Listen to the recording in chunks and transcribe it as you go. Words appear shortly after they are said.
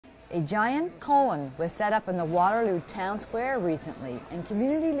A giant colon was set up in the Waterloo Town Square recently, and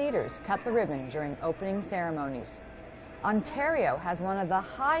community leaders cut the ribbon during opening ceremonies. Ontario has one of the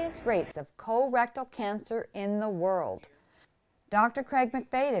highest rates of colorectal cancer in the world. Dr. Craig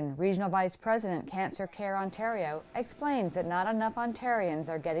McFadden, Regional Vice President, Cancer Care Ontario, explains that not enough Ontarians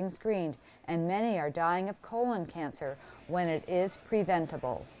are getting screened, and many are dying of colon cancer when it is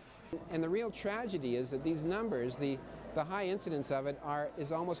preventable. And the real tragedy is that these numbers, the high incidence of it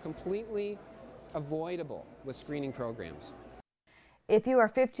is almost completely avoidable with screening programs. If you are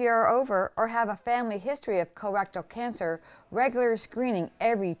 50 or over or have a family history of colorectal cancer, regular screening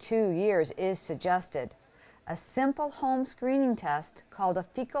every 2 years is suggested. A simple home screening test called a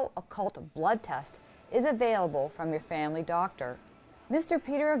fecal occult blood test is available from your family doctor. Mr.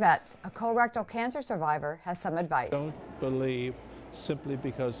 Peter Yvetz, a colorectal cancer survivor, has some advice. Don't believe simply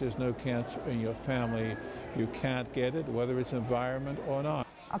because there's no cancer in your family you can't get it, whether it's environment or not.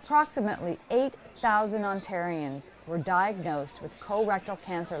 Approximately 8,000 Ontarians were diagnosed with colorectal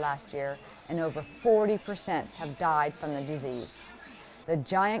cancer last year, and over 40% have died from the disease. The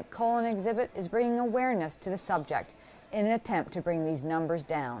giant colon exhibit is bringing awareness to the subject in an attempt to bring these numbers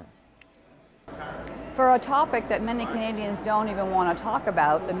down. For a topic that many Canadians don't even want to talk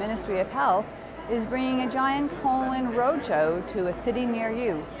about, the Ministry of Health is bringing a giant colon roadshow to a city near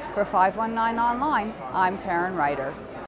you. For 519 Online, I'm Karen Ryder.